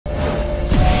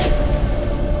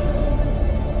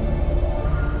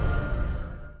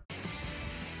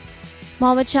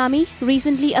Mohammad Shami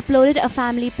recently uploaded a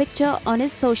family picture on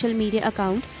his social media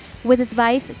account with his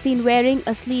wife seen wearing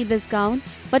a sleeveless gown,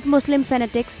 but Muslim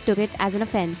fanatics took it as an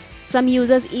offense. Some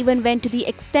users even went to the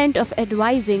extent of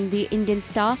advising the Indian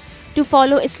star to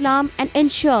follow Islam and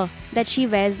ensure that she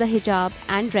wears the hijab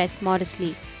and dress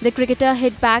modestly. The cricketer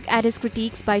hit back at his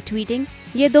critiques by tweeting,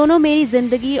 "ये दोनों मेरी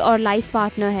जिंदगी और life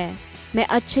partner है। मैं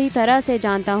अच्छी तरह से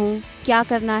जानता हूँ क्या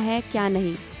करना है क्या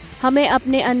नहीं। हमें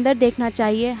अपने अंदर देखना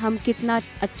चाहिए हम कितना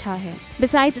अच्छा है."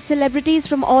 Besides, celebrities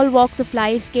from all walks of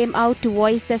life came out to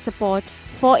voice their support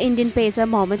for Indian pacer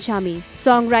Mohammad Shami.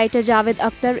 Songwriter Javed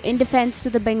Akhtar, in defense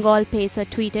to the Bengal pacer,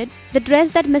 tweeted, "The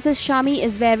dress that Mrs. Shami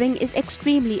is wearing is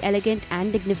extremely elegant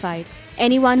and dignified.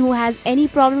 Anyone who has any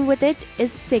problem with it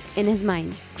is sick in his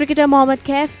mind." Cricketer Mohammad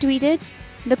Kaif tweeted,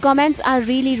 "The comments are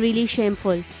really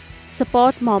shameful.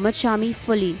 Support Mohammad Shami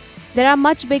fully. There are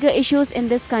much bigger issues in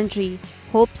this country.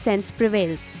 Hope sense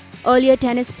prevails." Earlier,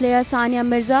 tennis player Sania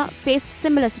Mirza faced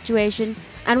similar situation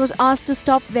and was asked to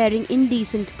stop wearing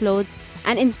indecent clothes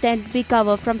and instead be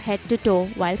covered from head to toe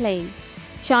while playing.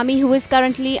 Shami, who is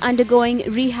currently undergoing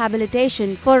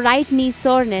rehabilitation for right knee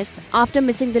soreness after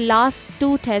missing the last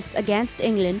 2 tests against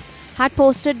England, had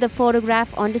posted the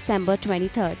photograph on December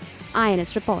 23rd.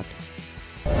 INS report.